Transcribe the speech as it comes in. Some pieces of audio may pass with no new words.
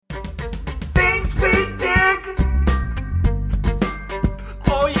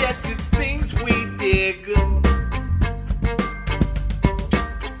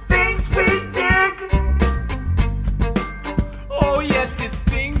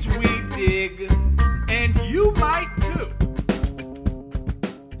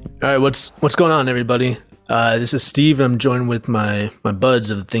right, what's going on, everybody? This is Steve. I'm joined with my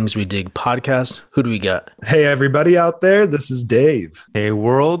buds of the Things We Dig podcast. Who do we got? Hey, everybody out there. This is Dave. Hey,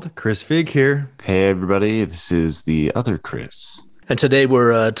 world. Chris Fig here. Hey, everybody. This is the other Chris. And today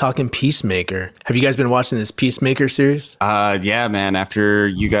we're talking Peacemaker. Have you guys been watching this Peacemaker series? Yeah, man. After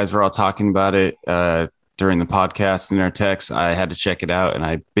you guys were all talking about it during the podcast and our texts, I had to check it out, and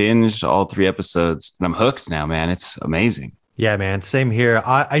I binged all 3 episodes, and I'm hooked now, man. It's amazing. Yeah, man. Same here.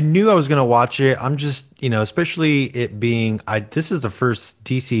 I knew I was going to watch it. I'm just, especially it being, this is the first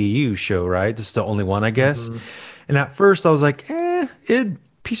DCEU show, right? This is the only one, I guess. Mm-hmm. And at first I was like,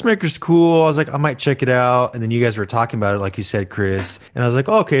 Peacemaker's cool. I was like, I might check it out. And then you guys were talking about it, like you said, Chris. And I was like,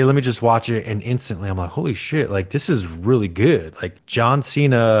 okay, let me just watch it. And instantly I'm like, holy shit, like this is really good. Like John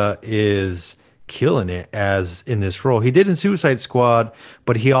Cena is killing it as in this role. He did in Suicide Squad,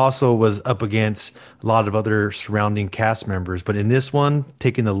 but he also was up against a lot of other surrounding cast members. But in this one,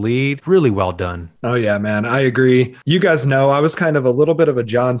 taking the lead, really well done. Oh yeah, man. I agree. You guys know I was kind of a little bit of a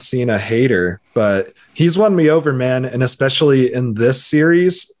John Cena hater, but he's won me over, man. And especially in this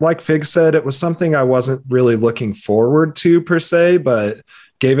series, like Fig said, it was something I wasn't really looking forward to per se, but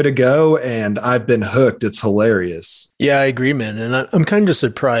gave it a go, and I've been hooked. It's hilarious. Yeah, I agree, man. And I'm kind of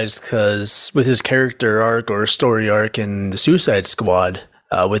surprised because with his character arc or story arc in the Suicide Squad,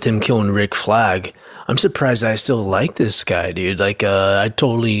 with him killing Rick Flag, I'm surprised I still like this guy, dude. Like, I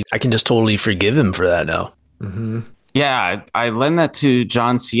can just totally forgive him for that now. Mm-hmm. Yeah, I lend that to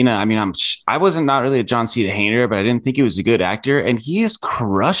John Cena. I mean, I wasn't not really a John Cena hater, but I didn't think he was a good actor, and he is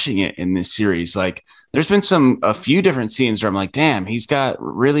crushing it in this series. Like, there's been a few different scenes where I'm like, damn, he's got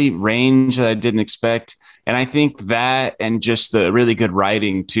really range that I didn't expect. And I think that and just the really good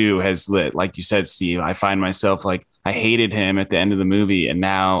writing too has lit. Like you said, Steve, I find myself like I hated him at the end of the movie, and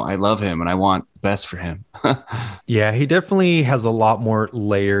now I love him and I want the best for him. Yeah, he definitely has a lot more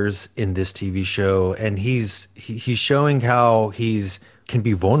layers in this TV show, and he's showing how he's can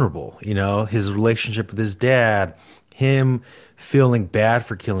be vulnerable. His relationship with his dad, him feeling bad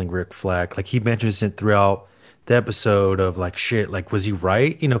for killing Rick Flag. Like he mentions it throughout the episode of like, shit, like, was he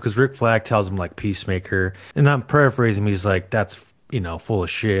right? Because Rick Flag tells him like Peacemaker, and I'm paraphrasing, he's like, that's, full of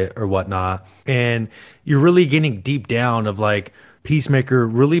shit or whatnot. And you're really getting deep down of like Peacemaker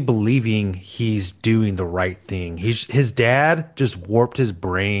really believing he's doing the right thing. His dad just warped his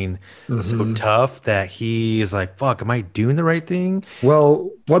brain so tough that he is like, fuck, am I doing the right thing?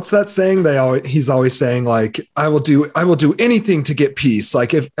 Well, what's that saying? He's always saying like, I will do anything to get peace.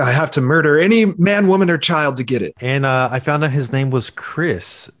 Like if I have to murder any man, woman, or child to get it. And I found out his name was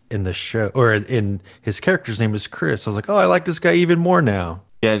Chris in the show, or in his character's name was Chris. I was like, oh, I like this guy even more now.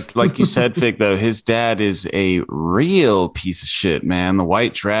 Yeah, like you said, Fig, though, his dad is a real piece of shit, man. The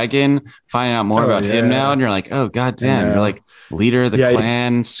White Dragon, finding out more about him now, and you're like, oh, goddamn, you're like leader of the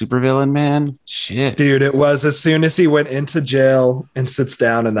clan, supervillain, man. Shit. Dude, it was as soon as he went into jail and sits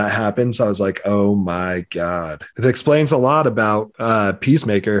down and that happens, I was like, oh my God. It explains a lot about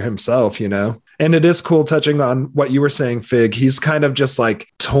Peacemaker himself, And it is cool touching on what you were saying, Fig. He's kind of just like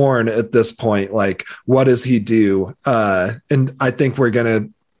torn at this point. Like, what does he do? And I think we're going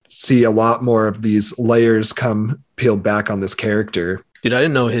to see a lot more of these layers come peeled back on this character. Dude, I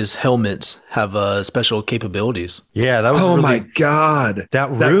didn't know his helmets have special capabilities. Yeah, that was my God. That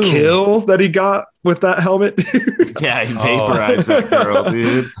kill that he got with that helmet, dude. Yeah, he vaporized that girl,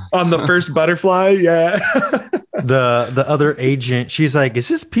 dude. On the first butterfly, yeah. The other agent, she's like, is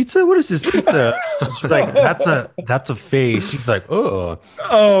this pizza? What is this pizza? She's like, that's a face. She's like,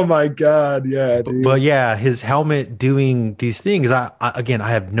 oh my God, yeah, dude. But yeah, his helmet doing these things. I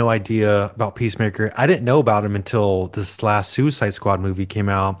have no idea about Peacemaker. I didn't know about him until this last Suicide Squad movie came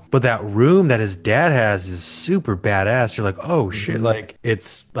out. But that room that his dad has is super badass. You're like, oh shit, like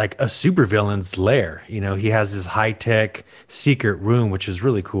it's like a supervillain's lair. He has this high-tech secret room, which is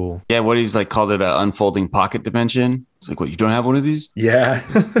really cool. Yeah, what he's like called it, an unfolding pocket dimension. It's like, what, you don't have one of these? Yeah.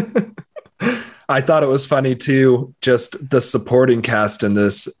 I thought it was funny too, just the supporting cast in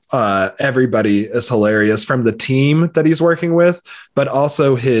this. Everybody is hilarious, from the team that he's working with, but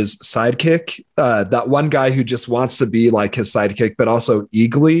also his sidekick, that one guy who just wants to be like his sidekick, but also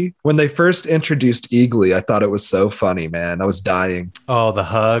Eagly. When they first introduced Eagly, I thought it was so funny, man. I was dying. Oh, the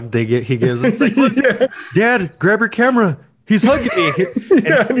hug he gives him. Like, yeah. Dad, grab your camera. He's hugging me.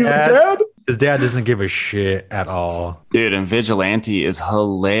 And he's like, Dad? His dad doesn't give a shit at all. Dude, and Vigilante is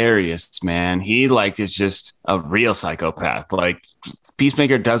hilarious, man. He is just a real psychopath. Like,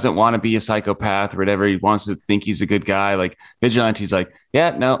 Peacemaker doesn't want to be a psychopath or whatever. He wants to think he's a good guy. Like, Vigilante's like,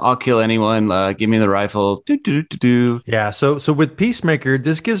 yeah, no, I'll kill anyone. Give me the rifle. Yeah, so with Peacemaker,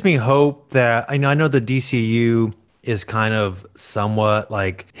 this gives me hope that I know the DCU is kind of somewhat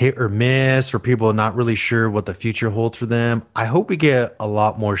like hit or miss, or people not really sure what the future holds for them. I hope we get a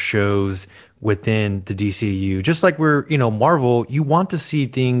lot more shows within the DCU. Just like Marvel, you want to see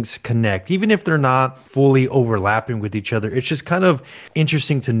things connect, even if they're not fully overlapping with each other. It's just kind of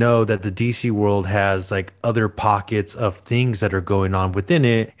interesting to know that the DC world has like other pockets of things that are going on within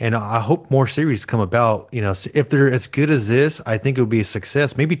it. And I hope more series come about. If they're as good as this, I think it would be a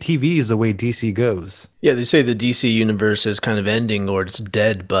success. Maybe TV is the way DC goes. Yeah, they say the DC universe is kind of ending or it's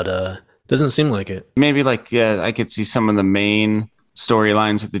dead, but doesn't seem like it. Maybe I could see some of the main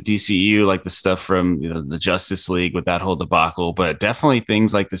storylines with the DCU, like the stuff from the Justice League with that whole debacle, but definitely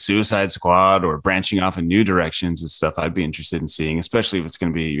things like the Suicide Squad or branching off in new directions and stuff I'd be interested in seeing, especially if it's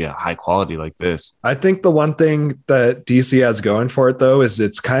going to be high quality like this. I think the one thing that DC has going for it, though, is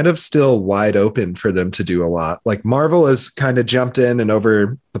it's kind of still wide open for them to do a lot. Like Marvel has kind of jumped in and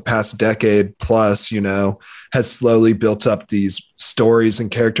over the past decade plus, has slowly built up these stories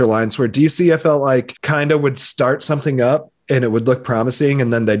and character lines, where DC, I felt like, kind of would start something up and it would look promising,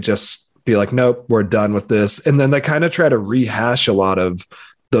 and then they'd just be like, nope, we're done with this. And then they kind of try to rehash a lot of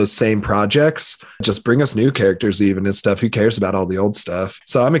those same projects, just bring us new characters even and stuff. Who cares about all the old stuff?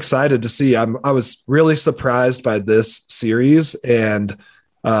 So I'm excited to see. I was really surprised by this series, and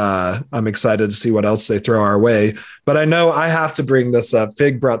I'm excited to see what else they throw our way. But I know I have to bring this up.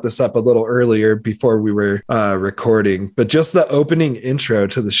 Fig brought this up a little earlier before we were recording, but just the opening intro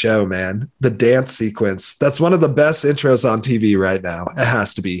to the show, man, the dance sequence, that's one of the best intros on TV right now. It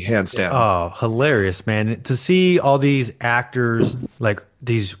has to be, hands down. Oh, hilarious, man. To see all these actors, like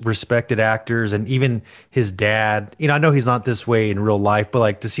these respected actors, and even his dad, I know he's not this way in real life, but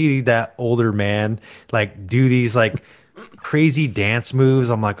like to see that older man like do these like crazy dance moves,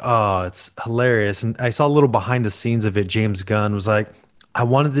 I'm like, oh, it's hilarious. And I saw a little behind the scenes of it. James Gunn was like, I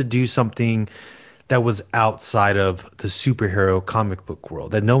wanted to do something that was outside of the superhero comic book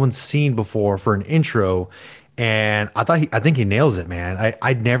world that no one's seen before for an intro. And I think he nails it, man.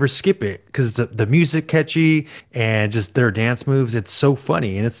 I'd never skip it because the music catchy and just their dance moves. It's so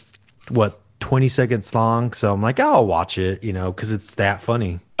funny. And it's 20 seconds long. So I'm like, I'll watch it, because it's that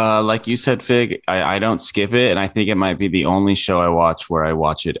funny. Like you said, Fig, I don't skip it. And I think it might be the only show I watch where I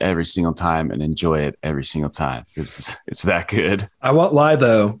watch it every single time and enjoy it every single time, because it's that good. I won't lie,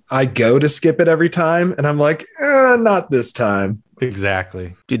 though. I go to skip it every time and I'm like, not this time.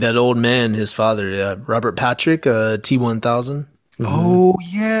 Exactly. Dude, that old man, his father, Robert Patrick, T-1000. Mm-hmm. Oh,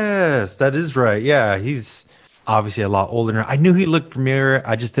 yes, that is right. Yeah, he's obviously a lot older now. I knew he looked familiar.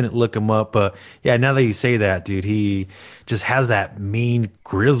 I just didn't look him up. But yeah, now that you say that, dude, he just has that mean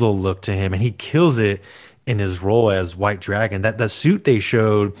grizzle look to him, and he kills it in his role as White Dragon. That suit they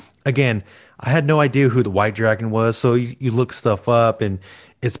showed, again, I had no idea who the White Dragon was. So you look stuff up, and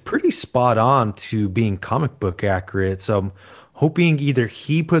it's pretty spot on to being comic book accurate. So I'm hoping either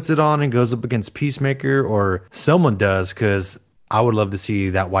he puts it on and goes up against Peacemaker, or someone does, because I would love to see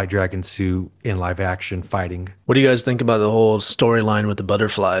that White Dragon suit in live action fighting. What do you guys think about the whole storyline with the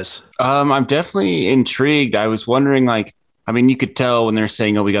butterflies? I'm definitely intrigued. I was wondering, you could tell when they're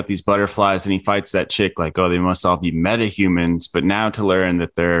saying, oh, we got these butterflies, and he fights that chick, like, oh, they must all be metahumans. But now to learn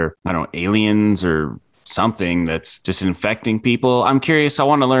that they're, I don't know, aliens or something that's just infecting people. I'm curious. I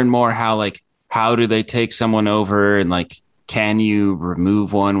want to learn more how do they take someone over, and can you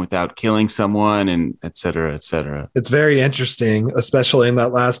remove one without killing someone, and et cetera, et cetera. It's very interesting, especially in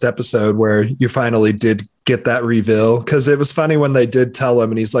that last episode where you finally did get that reveal, because it was funny when they did tell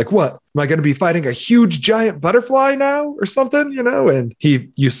him and he's like, what, am I going to be fighting a huge giant butterfly now or something, and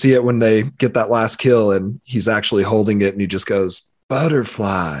you see it when they get that last kill and he's actually holding it and he just goes,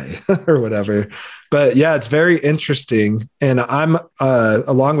 butterfly or whatever. But yeah, it's very interesting. And I'm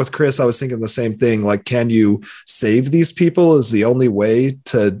along with Chris, I was thinking the same thing. Like, can you save these people? Is the only way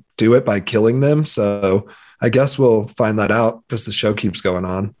to do it by killing them? So I guess we'll find that out as the show keeps going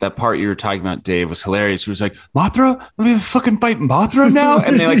on. That part you were talking about, Dave, was hilarious. He was like, Mothra? I'm going to fucking fight Mothra now?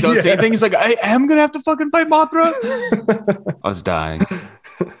 And they don't say anything. He's like, I am going to have to fucking fight Mothra? I was dying.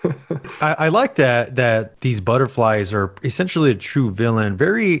 I like that these butterflies are essentially a true villain,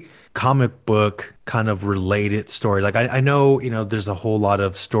 very comic book kind of related story. Like I know, there's a whole lot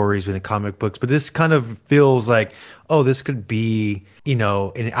of stories within comic books, but this kind of feels like, oh, this could be,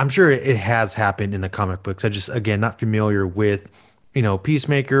 and I'm sure it has happened in the comic books. I just, again, not familiar with,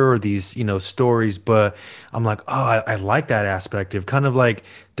 Peacemaker or these, stories, but I'm like, oh, I like that aspect of kind of like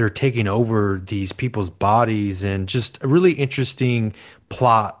they're taking over these people's bodies, and just a really interesting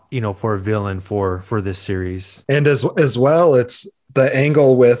plot, for a villain for this series. And as well, it's the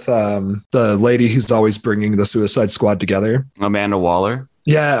angle with the lady who's always bringing the Suicide Squad together. Amanda Waller.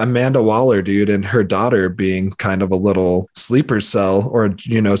 Yeah, Amanda Waller, dude, and her daughter being kind of a little sleeper cell or,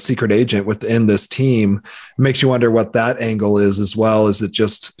 secret agent within this team makes you wonder what that angle is as well. Is it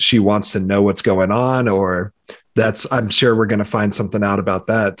just she wants to know what's going on, or I'm sure we're going to find something out about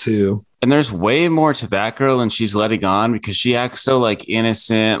that too. And there's way more to that girl than she's letting on, because she acts so like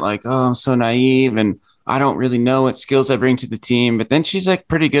innocent, like, oh, I'm so naive and I don't really know what skills I bring to the team. But then she's like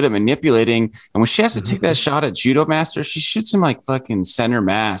pretty good at manipulating. And when she has to take that shot at Judo Master, she shoots him like fucking center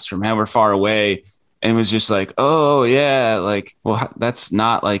mass from however far away, and was just like, oh yeah, like, well, that's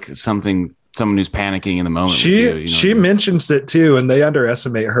not like someone who's panicking in the moment. She mentions it too, and they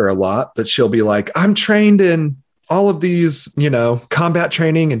underestimate her a lot, but she'll be like, I'm trained in all of these, combat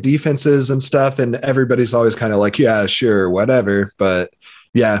training and defenses and stuff. And everybody's always kind of like, yeah, sure, whatever. But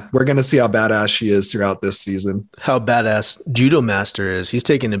yeah, we're going to see how badass she is throughout this season. How badass Judo Master is. He's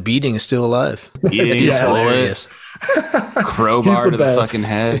taking a beating, still alive. He's hilarious. Crowbar to the fucking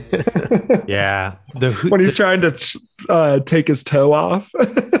head. Yeah. When he's trying to take his toe off.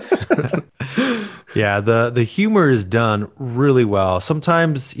 Yeah, the humor is done really well.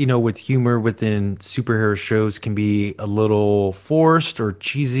 Sometimes, with humor within superhero shows can be a little forced or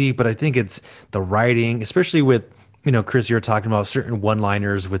cheesy, but I think it's the writing, especially with, Chris, you're talking about certain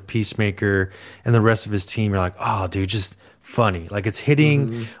one-liners with Peacemaker and the rest of his team. You're like, oh, dude, just funny. Like, it's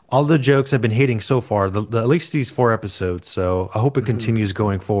hitting. All the jokes have been hitting so far, at least these 4 episodes. So I hope it continues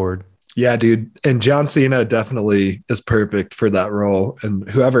going forward. Yeah, dude. And John Cena definitely is perfect for that role. And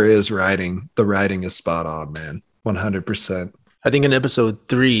whoever is writing, the writing is spot on, man. 100%. I think in episode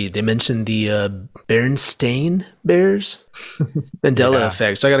 3, they mentioned the Berenstain Bears Mandela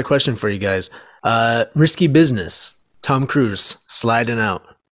effect. So I got a question for you guys. Risky Business, Tom Cruise sliding out.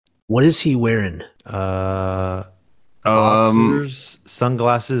 What is he wearing? Boxers,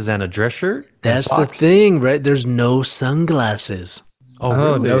 sunglasses, and a dress shirt. That's the thing, right? There's no sunglasses. Oh,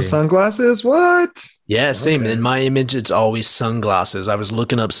 really? No sunglasses? What? Yeah, same. Okay. In my image, it's always sunglasses. I was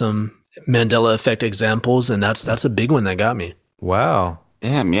looking up some Mandela effect examples, and that's a big one that got me. Wow.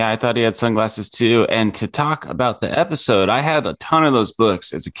 Damn, yeah, I thought he had sunglasses too. And to talk about the episode, I had a ton of those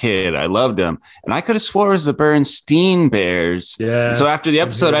books as a kid. I loved them. And I could have swore it was the Bernstein Bears. Yeah. And so after the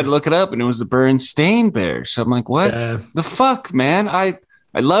episode, I had to look it up, and it was the Bernstein Bears. So I'm like, what the fuck, man? I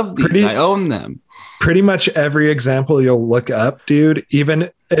love these. I own them. Pretty much every example you'll look up, dude,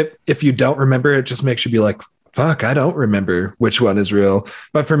 even if you don't remember, it just makes you be like, fuck, I don't remember which one is real.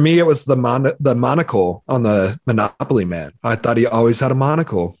 But for me, it was the monocle on the Monopoly Man. I thought he always had a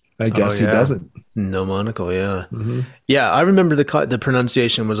monocle. I guess he doesn't. No monocle, yeah. Mm-hmm. Yeah, I remember the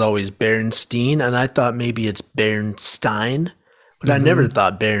pronunciation was always Bernstein, and I thought maybe it's Bernstein, but I never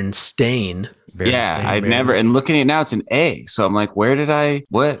thought Berenstain. Yeah, I'd never. And looking at it now, it's an A. So I'm like, where did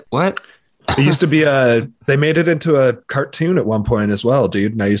what? It used to be they made it into a cartoon at one point as well,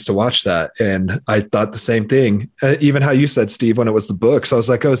 dude. And I used to watch that. And I thought the same thing. Even how you said, Steve, when it was the books, I was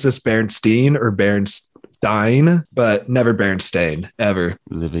like, oh, is this Bernstein or Bernstein? But never Berenstain, ever.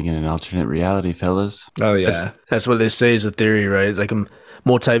 Living in an alternate reality, fellas. Oh, yeah. That's what they say is the theory, right? Like a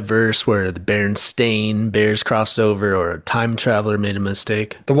multiverse where the Berenstain Bears crossed over or a time traveler made a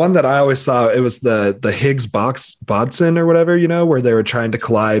mistake. The one that I always saw, it was the Higgs boson or whatever, where they were trying to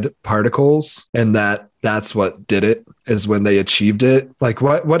collide particles, and that's what did it, is when they achieved it. Like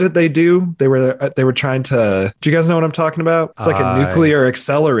what did they do? They were trying to, do you guys know what I'm talking about? It's like a nuclear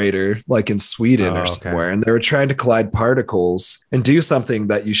accelerator, like in Sweden or somewhere. And they were trying to collide particles and do something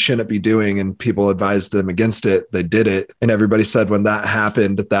that you shouldn't be doing. And people advised them against it. They did it. And everybody said when that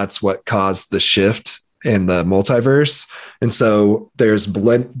happened, that's what caused the shift in the multiverse. And so there's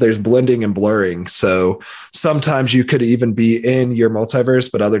blending and blurring. So sometimes you could even be in your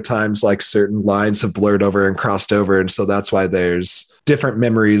multiverse, but other times like certain lines have blurred over and crossed over. And so that's why there's different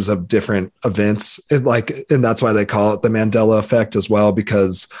memories of different events. And that's why they call it the Mandela effect as well,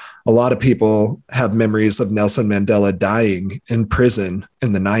 because a lot of people have memories of Nelson Mandela dying in prison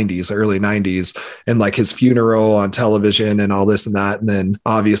in the 90s, early 90s, and like his funeral on television and all this and that. And then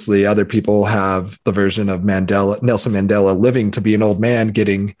obviously other people have the version of Nelson Mandela living to be an old man,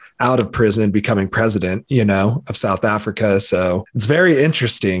 getting out of prison, becoming president, of South Africa. So it's very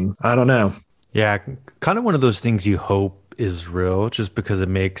interesting. I don't know. Yeah, kind of one of those things you hope is real just because it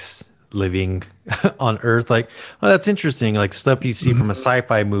makes living on Earth like, oh, that's interesting. Like stuff you see from a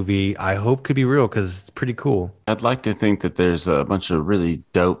sci-fi movie, I hope could be real because it's pretty cool. I'd like to think that there's a bunch of really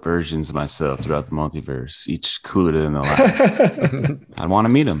dope versions of myself throughout the multiverse, each cooler than the last. I want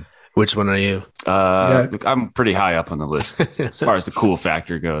to meet them. Which one are you? I'm pretty high up on the list as far as the cool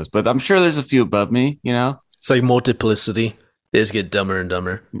factor goes, but I'm sure there's a few above me, It's like multiplicity. They just get dumber and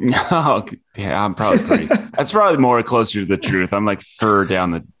dumber. Oh, yeah, that's probably more closer to the truth. I'm like far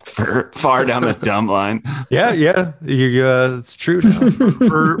down the dumb line. Yeah, it's true.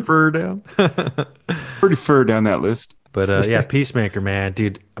 Now. fur down. Pretty far down that list. But yeah, Peacemaker, man,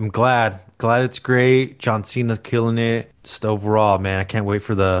 dude, I'm glad it's great. John Cena's killing it. Just overall, man, I can't wait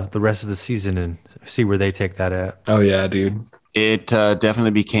for the rest of the season and see where they take that at. Oh yeah, dude. It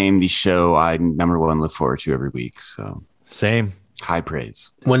definitely became the show I number one look forward to every week. So same. High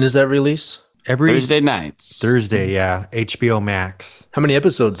praise. When is that release? Every Thursday nights. Thursday, yeah. HBO Max. How many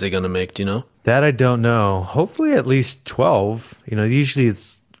episodes are they going to make? Do you know? That I don't know. Hopefully at least 12. You know, usually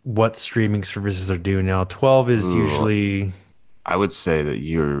it's what streaming services are doing now. 12 is usually... I would say that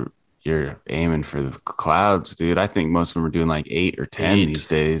you're aiming for the clouds, dude. I think most of them are doing like 8 or 10 these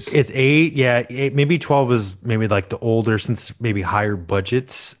days. It's 8, yeah. 8, maybe 12 is maybe like the older, since maybe higher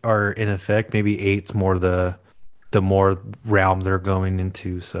budgets are in effect. Maybe 8's more the more realm they're going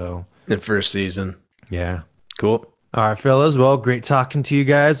into. So The first season. yeah, Cool. all right, fellas. Well, great talking to you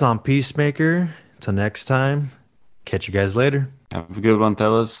guys on Peacemaker. Until next time, catch you guys later. Have a good one,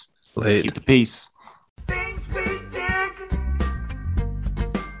 fellas. Late. Keep the peace. Things we dig.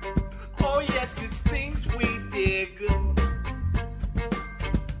 Oh yes, it's things we dig.